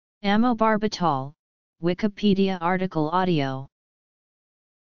Amobarbital, Wikipedia article audio.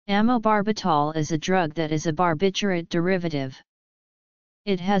 Amobarbital is a drug that is a barbiturate derivative.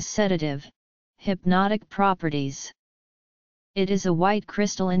 It has sedative, hypnotic properties. It is a white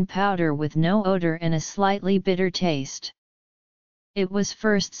crystalline powder with no odor and a slightly bitter taste. It was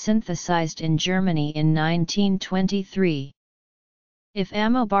first synthesized in Germany in 1923. If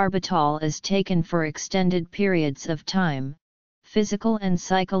amobarbital is taken for extended periods of time, physical and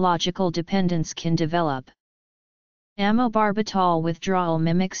psychological dependence can develop. Amobarbital withdrawal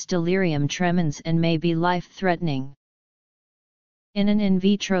mimics delirium tremens and may be life-threatening. In an in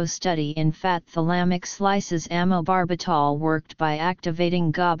vitro study in fat thalamic slices, amobarbital worked by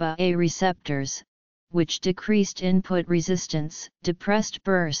activating GABA-A receptors, which decreased input resistance, depressed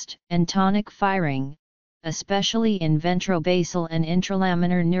burst and tonic firing, especially in ventrobasal and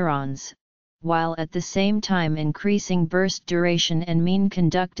intralaminar neurons, while at the same time increasing burst duration and mean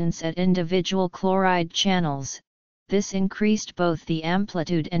conductance at individual chloride channels. This increased both the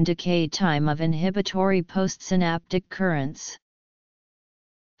amplitude and decay time of inhibitory postsynaptic currents.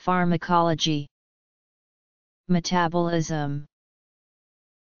 Pharmacology. Metabolism.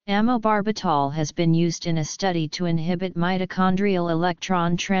 Amobarbital has been used in a study to inhibit mitochondrial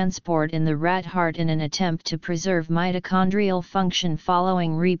electron transport in the rat heart in an attempt to preserve mitochondrial function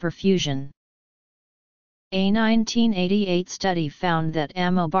following reperfusion. A 1988 study found that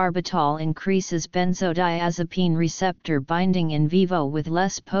amobarbital increases benzodiazepine receptor binding in vivo with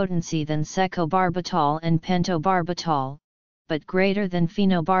less potency than secobarbital and pentobarbital, but greater than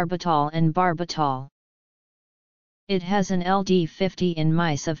phenobarbital and barbital. It has an LD50 in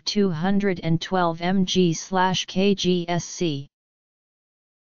mice of 212 mg/kg/sc.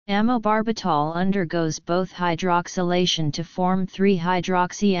 Amobarbital undergoes both hydroxylation to form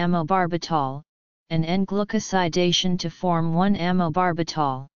 3-hydroxyamobarbital, and N-glucosidation to form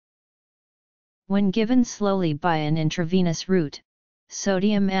 1-amobarbital. When given slowly by an intravenous route,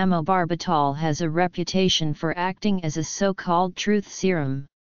 sodium amobarbital has a reputation for acting as a so-called truth serum.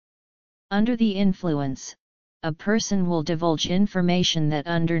 Under the influence, a person will divulge information that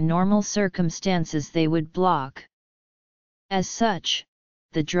under normal circumstances they would block. As such,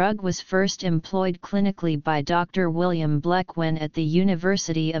 the drug was first employed clinically by Dr. William Bleckwen at the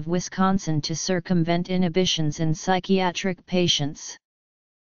University of Wisconsin to circumvent inhibitions in psychiatric patients.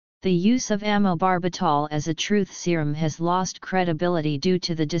 The use of amobarbital as a truth serum has lost credibility due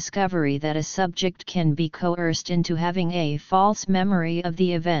to the discovery that a subject can be coerced into having a false memory of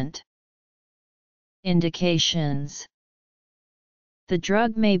the event. Indications. The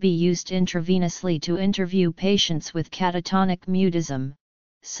drug may be used intravenously to interview patients with catatonic mutism,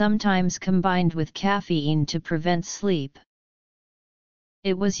 sometimes combined with caffeine to prevent sleep.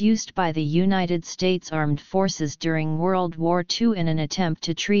 It was used by the United States Armed Forces during World War II in an attempt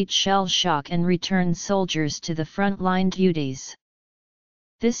to treat shell shock and return soldiers to the front-line duties.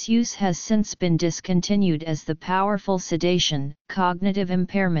 This use has since been discontinued as the powerful sedation, cognitive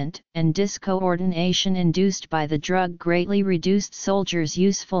impairment, and discoordination induced by the drug greatly reduced soldiers'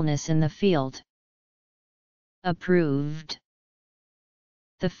 usefulness in the field. Approved.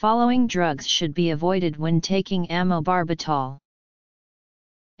 The following drugs should be avoided when taking amobarbital.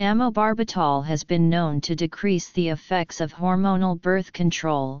 Amobarbital has been known to decrease the effects of hormonal birth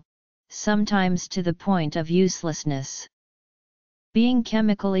control, sometimes to the point of uselessness. Being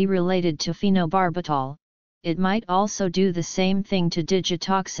chemically related to phenobarbital, it might also do the same thing to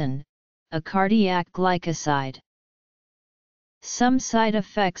digitoxin, a cardiac glycoside. Some side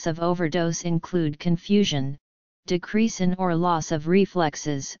effects of overdose include confusion, decrease in or loss of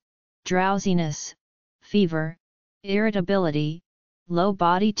reflexes, drowsiness, fever, irritability, low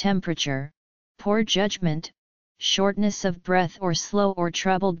body temperature, poor judgment, shortness of breath or slow or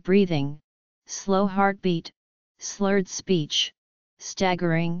troubled breathing, slow heartbeat, slurred speech,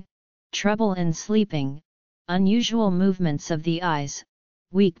 staggering, trouble in sleeping, unusual movements of the eyes,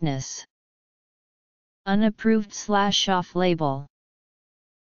 weakness. Unapproved/off-label.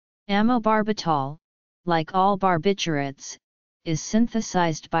 Amobarbital, like all barbiturates, is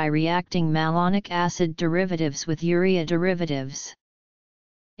synthesized by reacting malonic acid derivatives with urea derivatives.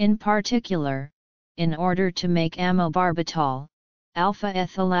 In particular, in order to make amobarbital,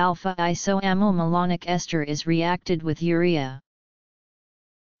 alpha-ethyl alpha-isoamyl malonic ester is reacted with urea.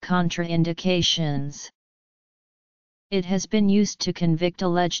 Contraindications. It has been used to convict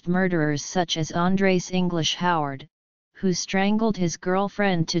alleged murderers such as Andres English Howard, who strangled his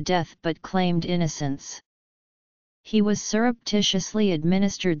girlfriend to death but claimed innocence. He was surreptitiously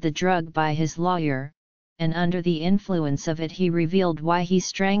administered the drug by his lawyer, and under the influence of it he revealed why he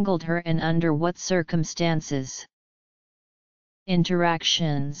strangled her and under what circumstances.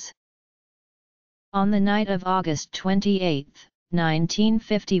 Interactions. On the night of August 28,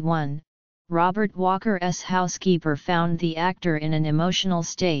 1951, Robert Walker's housekeeper found the actor in an emotional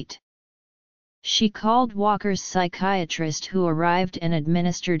state. She called Walker's psychiatrist, who arrived and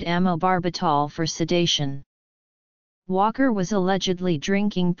administered Amobarbital for sedation. Walker was allegedly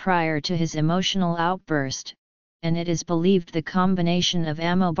drinking prior to his emotional outburst, and it is believed the combination of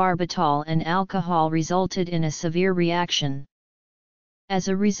Amobarbital and alcohol resulted in a severe reaction. As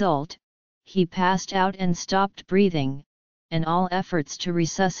a result, he passed out and stopped breathing, and all efforts to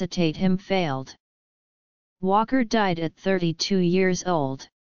resuscitate him failed. Walker died at 32 years old.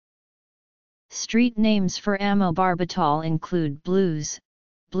 Street names for Amobarbital include Blues,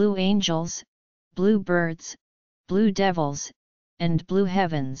 Blue Angels, Blue Birds, Blue Devils, and Blue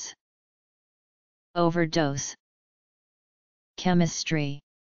Heavens. Overdose. Chemistry.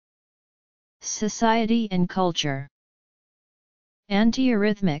 Society and culture.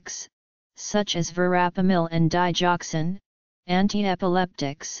 Antiarrhythmics, such as verapamil and digoxin,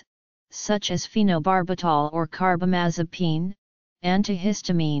 antiepileptics, such as phenobarbital or carbamazepine,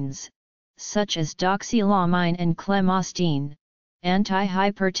 antihistamines, such as doxylamine and clemastine,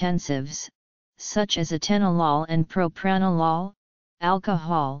 antihypertensives, such as atenolol and propranolol,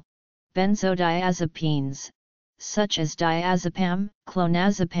 alcohol, benzodiazepines, such as diazepam,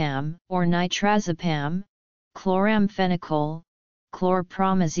 clonazepam or nitrazepam, chloramphenicol,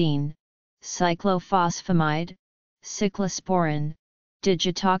 chlorpromazine, cyclophosphamide, cyclosporin,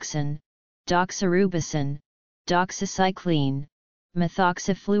 digitoxin, doxorubicin, doxycycline,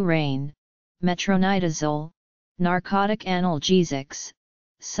 methoxyflurane, metronidazole, narcotic analgesics,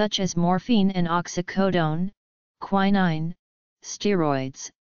 such as morphine and oxycodone, quinine, steroids,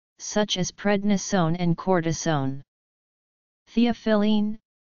 such as prednisone and cortisone. Theophylline,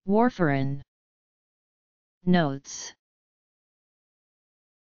 warfarin. Notes.